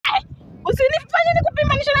Usinifanye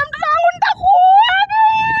nikupimanisha na mtoto wangu nitakuua.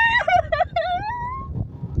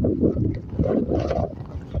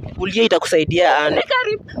 Kulia itakusaidia Ann.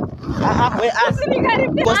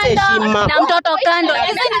 Kosa heshima. Na mtoto kando.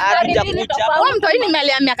 Huyo mtu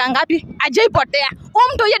nimelea miaka ngapi? Hajaipotea. Huyo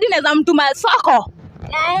mtu yeye dinaweza mtuma soko.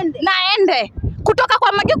 Naende. Kutoka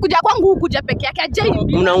kwa Mage kuja kwangu kuja peke yake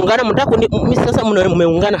hajaibi. Mnaungana mtaka mimi sasa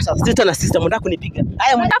mmeungana sasa. Sister na sister mtaka kunipiga.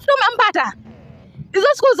 Haya mtafuta umempata. Hizo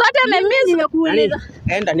siku zote amemiss nimekuuliza.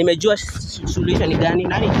 Enda nimejua solution ni gani.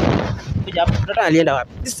 Nani? Kuja hapo mtoto alienda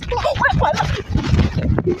wapi?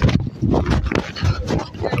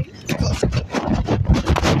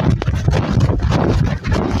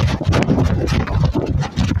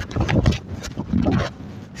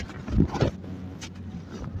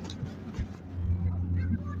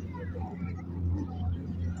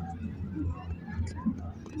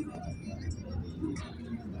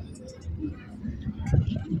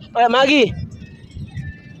 Oya Magi.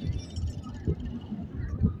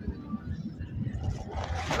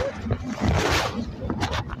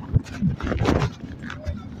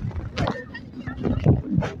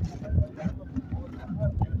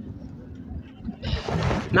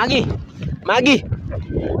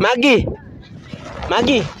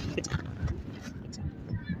 Magi.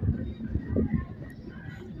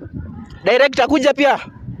 Director kuja pia.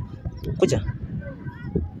 Kuja.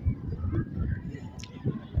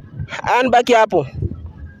 Ann baki hapo.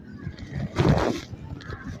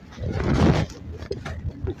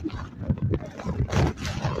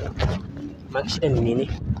 Magi shida ni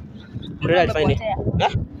nini? Mtoto alifanya nini?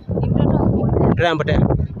 Mtoto ampotea.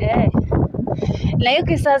 Na hiyo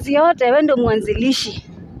kizazi yote wewe ndio mwanzilishi.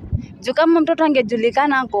 Juu kama mtoto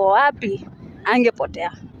angejulikana ako wapi,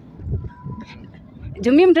 angepotea.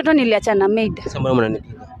 Juu mimi mtoto niliacha na maid. Sasa mbona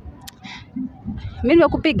mnanipiga? Mimi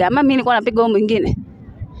nimekupiga ama mimi nilikuwa napiga huyo mwingine?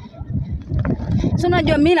 So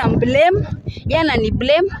unajua mimi na blame, yeye anani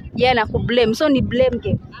blame, yeye anakublame. So ni blame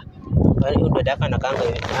game. Yaani ndio daka na kanga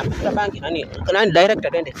hivi. Anafuta bangi nani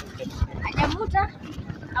director twende. Hajavuta.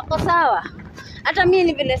 Ako sawa. Hata mimi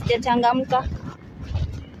ni vile sijachangamka.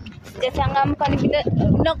 Ni vile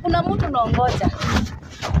kuna mtu naongoja.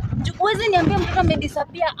 Huwezi niambia mtoto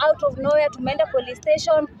amedisappear out of nowhere, tumeenda police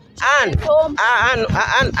station. Ann.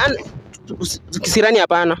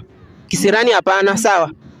 Kisirani hapana,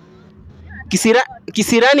 sawa?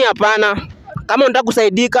 Kisirani hapana. Kama unataka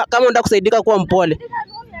kusaidika kuwa mpole.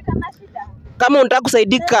 Kama unataka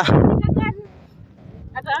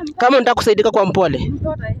kusaidika kuwa mpole.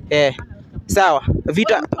 Sawa.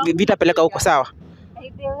 Vita peleka huko, sawa?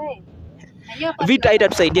 Vita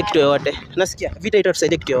haitatusaidia kitu yoyote. Nasikia? Vita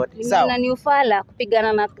haitatusaidia kitu yoyote. Sawa. Na ni ufala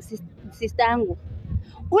kupigana na sister yangu.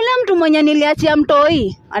 Ule mtu mwenye niliachia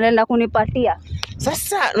mtoi anaenda kunipatia.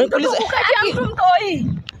 Sasa nikuuliza ukatia mtu mtoi.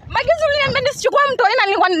 Magizo niambia nisichukue mtoi na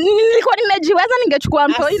nilikuwa nimejiweza ningechukua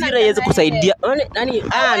mtoi na haiwezi kusaidia. Nani?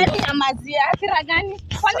 Amazia hasira gani?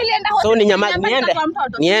 Kwani nilienda hospitali? So ni nyama niende.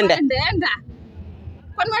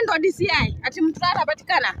 Kwani wewe ndo DCI? Ati mtu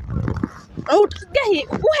anapatikana? Utugehi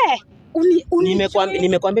wewe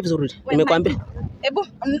Nimekwambia vizuri. Nimekwambia. Hebu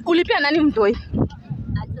ulipia nani mtoi?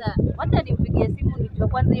 Acha wacha nipigie simu nijue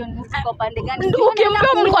kwanza hiyo news iko pande gani. Ukimpa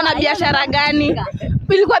mlikuwa na biashara gani?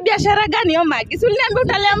 Ilikuwa biashara gani hiyo Magi? Si uliniambia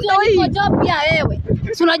utalea mtoi. Niko job pia wewe.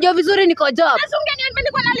 Si unajua vizuri niko job. Sasa ungeniambia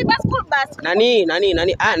niko nalipa school bus.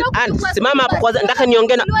 Nani? Ann, simama hapo kwanza. Nataka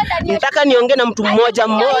niongee na mtu mmoja.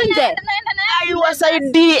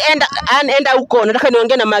 Aiwasaidie enda huko. Nataka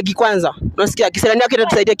niongee na Magi kwanza. Unasikia? Kisirani yake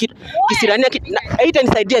itatusaidia kitu. Kisirani yake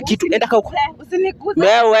haitanisaidia kitu. Enda huko. Usiniguze.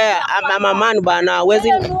 Wewe mama bana, huwezi.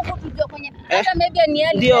 Hata maybe ni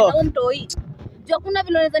ali na mtoi. Jua kuna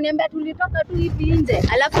vile unaweza niambia tulitoka tu hivi nje,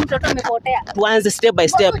 alafu mtoto amepotea. Tuanze step by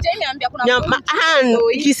step.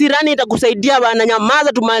 Kisirani itakusaidia bana,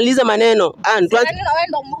 nyamaza tumalize maneno. Tuanze. Wewe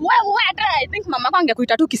hata I think mama yako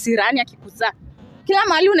angekuita tu kisirani akikuzaa. Kila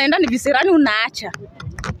mahali unaenda ni visirani unaacha.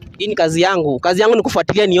 Hii ni kazi yangu. Kazi yangu ni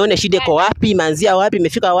kufuatilia nione shida iko wapi, imeanzia wapi,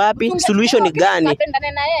 imefika wapi, solution ni gani.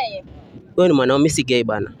 Unapendana na yeye. Wewe ni mwanaume si gay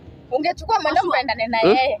bana. Ungechukua mwenda mpendane na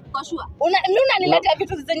yeye. Kwa sure. Mimi unaniletea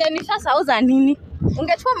vitu zenye ni sasa au za nini?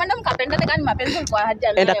 Ungechukua mwenda mkapendane kama mapenzi kwa haja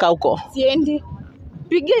nayo. Enda kaa huko. Siendi.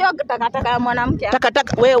 Pigie hiyo takataka ya mwanamke.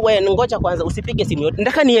 Takataka wewe ngoja kwanza usipige simu yote.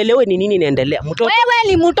 Nataka nielewe ni nini inaendelea. Mtoto.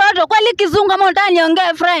 Wewe ni mtoto kwani kizungu ama unataka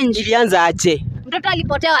niongee French? Ilianza aje? Mtoto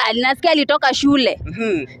alipotea, alinasikia alitoka shule.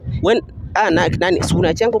 Nani? Si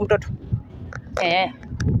unaachangu mtoto?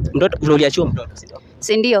 Mtoto uliachia mtoto,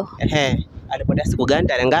 si ndio? Alipotea siku gani?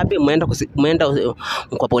 Tarehe ngapi? Muenda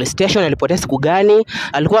kwa police station. Alipotea siku gani?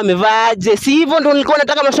 Alikuwa amevaaje? Si hivyo ndio nilikuwa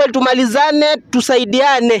nataka maswali tumalizane,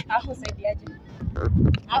 tusaidiane. Usaidiaje?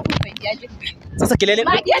 Hapo umeingiaje? Sasa kelele.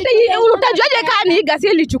 Magi hata hii utajuaje kama ni gasi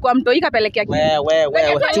ilichukua mtoi ikapelekea kitu? Wewe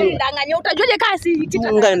chunga. Danganya utajuaje kama si kitu? Chunga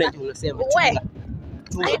unasema. Wewe.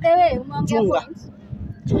 Aidha umeongea.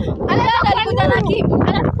 Alikuja na Kim.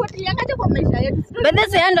 Anatufuatilia kaje kwa maisha yetu.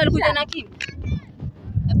 Bedese yando alikuja na Kim.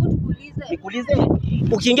 Hebu tukuulize. Nikuulize.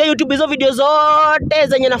 Ukiingia YouTube hizo video zote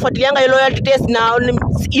zenye nafuatilianga loyalty test na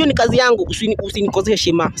hiyo ni kazi yangu, usinikosee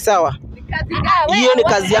heshima. Sawa? Hiyo ni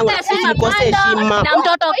kazi yangu, usinikosee heshima. Na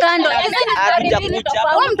mtoto kando.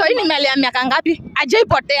 Huyo mtoi nimelea miaka ngapi?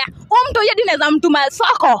 Hajaipotea. Huyo mtoi hadi naweza mtuma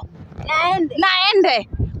soko. Naende.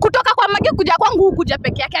 Kutoka kwa Magi kuja kwangu kuja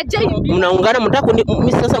peke yake ajai. Mnaungana mtaka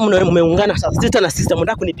mimi sasa mmeungana sasa. Sister na sister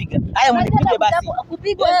mtaka kunipige. Haya mnipige basi.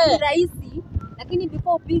 Kupigwa ni rahisi, lakini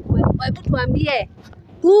before upigwe, hebu tuambie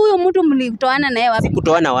huyo mtu mlitoana naye wapi?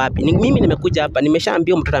 Sikutoana wapi? Mimi nimekuja hapa,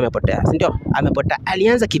 nimeshaambia mtoto amepotea. Si ndio? Amepotea.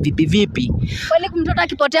 Alianza kivipi vipi? Kwani mtoto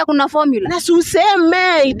akipotea kuna formula? Na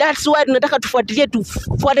useme that's why tunataka tufuatilie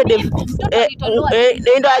tufuate ndio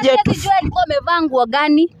aje. Sijui alikuwa amevaa nguo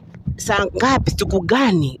gani? Saa ngapi siku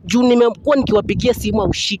gani? Juu nimekuwa nikiwapigia simu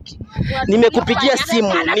au shiki. Nimekupigia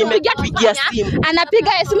simu, nimepigia simu.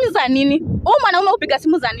 Anapiga simu za nini? Huyu mwanaume upiga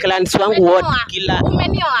simu za nini? Clients wangu wote kila.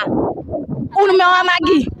 Umenioa.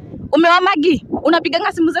 Umeoa Magi.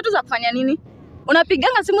 Unapiganga simu zetu za kufanya nini?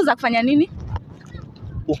 Unapiganga simu za kufanya nini?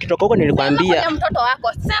 Ukitoka huko nilikwambia. Sema kwenye mtoto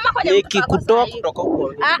wako. Sema kwenye mtoto wako. Kutoka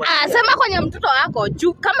huko. Sema kwenye mtoto wako.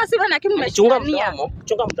 Juu kama sivyo na Kim umeshikania.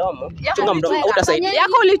 Chunga mdomo. Utasaidia.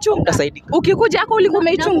 Yako ulichunga. Utasaidia. Ukikuja yako ulikuwa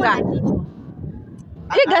umeichunga.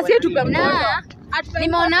 Hii gasi yetu kwa mtoto.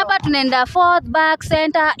 Nimeona hapa tunaenda forth, back,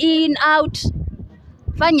 center, in, out.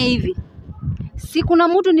 Fanya hivi. Si kuna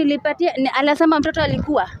mtu nilipatia alisema mtoto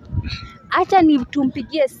alikuwa. Acha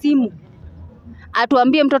tumpigie simu.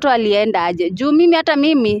 Atuambie mtoto alienda aje. Juu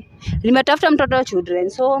mimi nimetafuta mtoto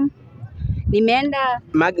children's home. Nimeenda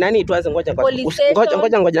nani tuanze ngoja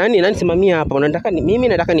nani simamia hapa. Unataka mimi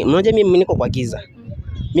nataka mmoja mimi niko kwa giza.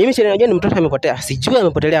 Mimi si najua ni mtoto amepotea. Sijui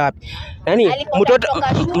amepotelea wapi. Nani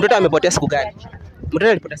mtoto amepotea siku gani? Mtoto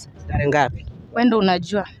alipotea tarehe ngapi? Wewe ndio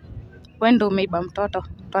unajua. Wewe ndio umeiba mtoto.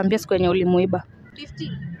 Tuambie siku yenye ulimuiba.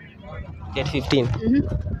 15.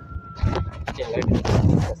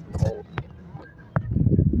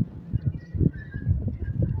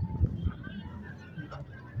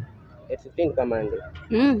 Date 15. Kama ndio.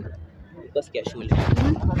 Kusikia shule.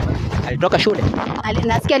 Alitoka shule?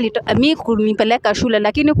 Nasikia mimi kunipeleka shule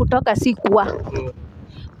lakini kutoka sikuwa.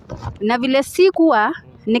 Na vile sikuwa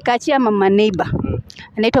nikaachia mama neighbor.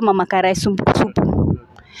 Anaitwa mama Karai Supu.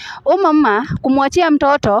 Mama kumwachia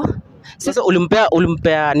mtoto. Sasa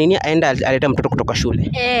ulimpea nini aenda aleta mtoto kutoka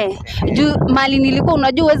shule? Juu mali nilikuwa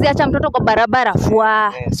unajua uwezi acha mtoto kwa barabara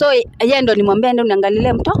fua. So yeye ndo nimwambia ndio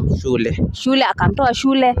niangalie mtoto shule akamtoa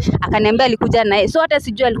shule akaniambia alikuja naye. So hata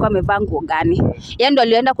sijui alikuwa amevaa nguo gani. Yeye ndo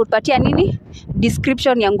alienda kutupatia nini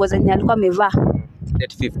description ya nguo zenye alikuwa amevaa.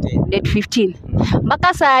 Date 15.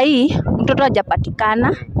 Mpaka saa hii mtoto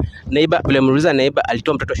hajapatikana. Neighbor vile muuliza neighbor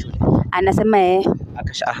alitoa mtoto shule. Anasema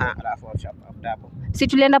akasha alafu hapo. Si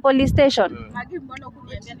tulienda police station. Magi mbona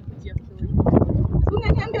ukuniambia nikujie mtoto?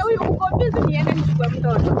 Ungeniambia huyu uko busy niende nichukue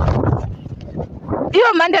mtoto. Hiyo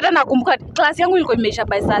mande hata nakumbuka class yangu ilikuwa imeisha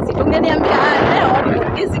by saa 6. Ungeniambia leo niko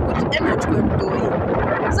busy kuenda nichukue mtoto.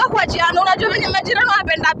 Sasa kwa jiano unajua mimi majirani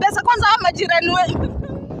wanapenda pesa kwanza hao majirani wewe.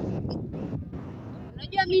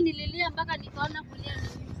 Unajua mimi nililia mpaka nikaona kulia.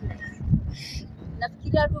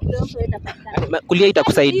 Nafikiria tu leo kwenda paka. Kulia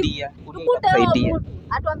itakusaidia.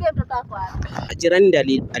 Atuambie mtoto wako wapi? Jirani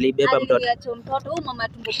ndiye alibeba mtoto. Aliacha mtoto huyu mama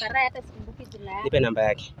tumbo Karai hata sikumbuki jina yake. Nipe namba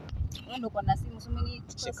yake. Wewe ndio uko na simu, sumeni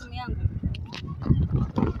simu yangu.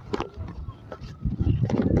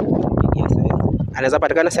 Anaweza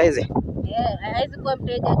patikana saizi? Haizi kuwa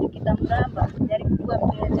mteja kitamramba, jaribu kuwa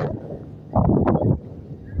mteja.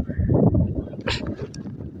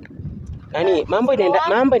 Nani mambo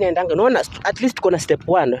inaendanga. Unaona at least tuko na step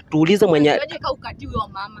 1. Tuulize mwenye. Unajua kaukati huyo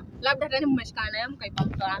mama. Labda tani mmeshikana naye mkaipa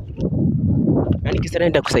mtoto wake. Nani kisirani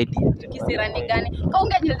nitakusaidia? Kisirani gani?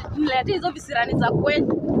 Kaunge niletea hizo visirani za kwenu.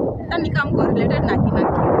 Tani kama correlated na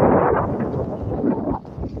kina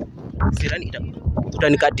kisirani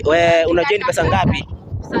utanikati. Wewe unajua ni pesa ngapi?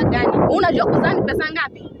 Pesa gani? Unajua kuzani pesa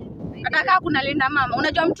ngapi? Hata kama kuna linda mama,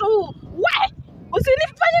 unajua mtu we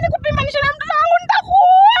usinifanye nikupimanisha na mtoto wangu nitakuua.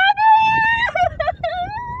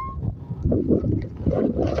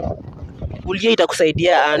 Kulia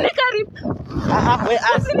itakusaidia ana. Karibu. Wewe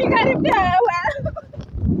usinikaribia wewe.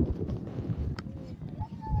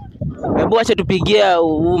 Hebu acha tupigie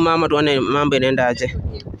huyu mama tuone mambo inaenda aje.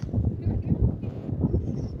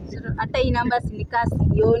 Hata hii namba sinikasi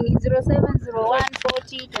sioni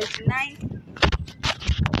 07014029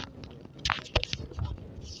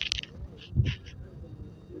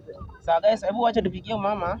 Sawa guys, hebu acha tupigie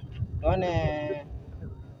mama tuone.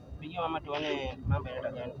 Pigie mama tuone mambo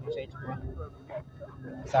yanaenda gani. Tumeshaichukua.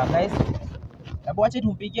 Sawa guys. Hebu acha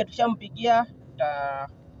tumpigie, tushampigia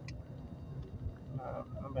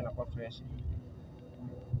mambo yanakuwa fresh.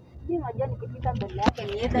 Mimi najua nikifika mbele yake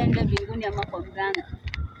nienda mbinguni ama kwa mganga.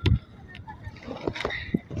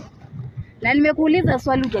 Na nimekuuliza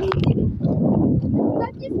swali hujanijibu.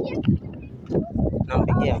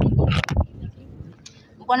 Nampigia.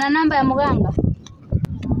 Uko na namba ya mganga?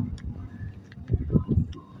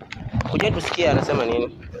 Kuja tusikie anasema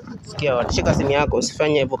nini. Sikia, watashika simu yako,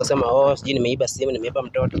 usifanye hivyo ukasema sijui nimeiba simu, nimeiba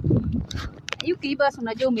mtoto. Hiyo kiiba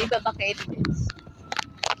unajua umeiba mpaka evidence.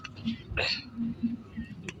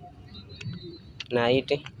 Na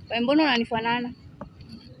ite. Wewe mbona unanifanana?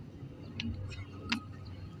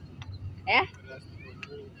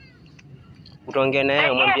 Utaongea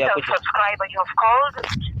naye umwambie akuje.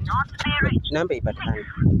 Namba ipatikane.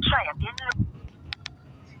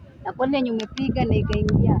 Na kwani yenye umepiga na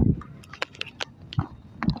ikaingia?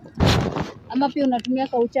 Ama pia unatumia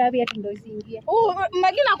kauchawi ati ndio isiingie?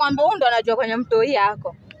 Magina kwamba huyu ndo anajua kwenye mtoi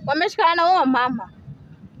yako. Wameshikana na wao mama.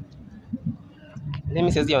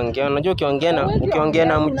 Mimi siwezi ongea. Unajua ukiongea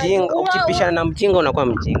na mjinga, ukipishana na mjinga unakuwa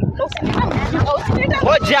mjinga.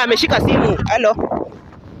 Ngoja ameshika simu. Hello.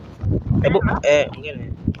 Hebu ongea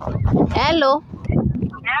naye. Hello.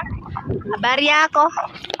 Habari yako?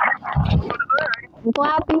 Uko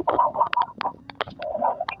wapi?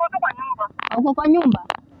 Uko kwa nyumba?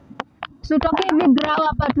 Usitoke hivi grau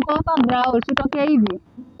hapa, tuko hapa grau, usitoke hivi.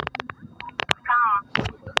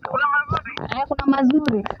 Kuna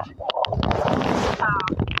mazuri.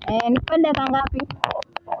 Nipende kangapi?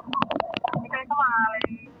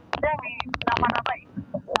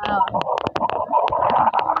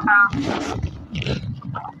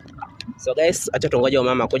 So guys, acha tungoje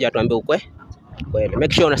mama kuja atuambie ukwe. Kweli.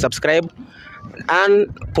 Make sure una subscribe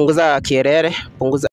and punguza kierere, punguza